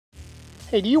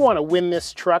hey, do you want to win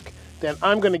this truck? Then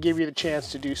I'm going to give you the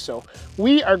chance to do so.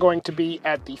 We are going to be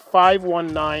at the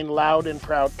 519 Loud and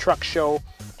Proud Truck Show,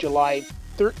 July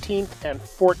 13th and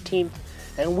 14th,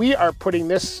 and we are putting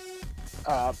this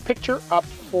picture up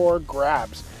for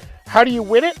grabs. How do you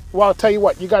win it? Well, I'll tell you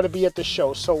what, you got to be at the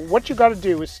show. So what you got to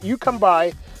do is you come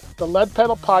by the Lead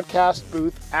Pedal Podcast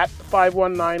booth at the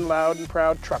 519 Loud and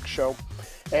Proud Truck Show,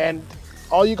 and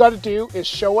all you got to do is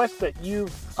show us that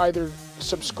you've either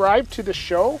subscribed to the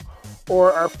show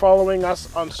or are following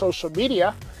us on social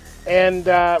media, and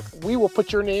we will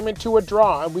put your name into a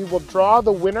draw, and we will draw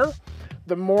the winner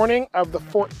the morning of the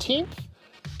 14th.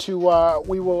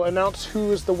 We will announce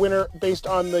who is the winner based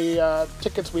on the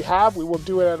tickets we have. We will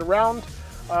do it at around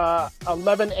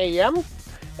 11 a.m.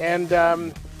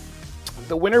 and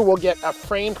the winner will get a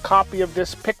framed copy of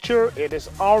this picture. It is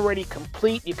already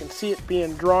complete. You can see it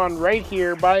being drawn right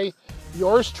here by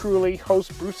yours truly,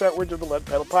 host Bruce Outwards of the Lead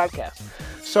Pedal Podcast.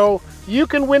 So you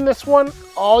can win this one.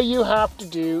 All you have to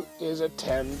do is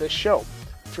attend the show.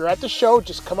 If you're at the show,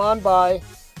 just come on by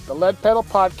the Lead Pedal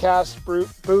Podcast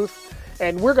booth,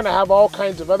 and we're going to have all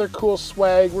kinds of other cool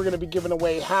swag. We're going to be giving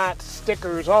away hats,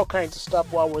 stickers, all kinds of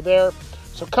stuff while we're there.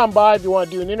 So come by. If you want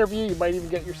to do an interview, you might even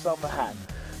get yourself a hat.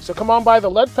 So come on by the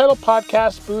Lead Pedal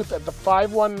Podcast booth at the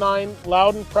 519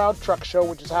 Loud and Proud Truck Show,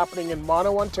 which is happening in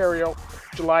Mono, Ontario,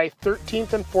 July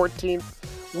 13th and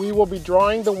 14th. We will be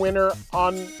drawing the winner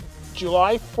on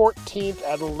July 14th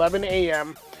at 11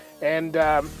 a.m. And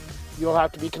you'll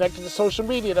have to be connected to social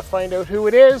media to find out who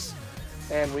it is.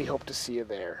 And we hope to see you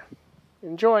there.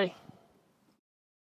 Enjoy.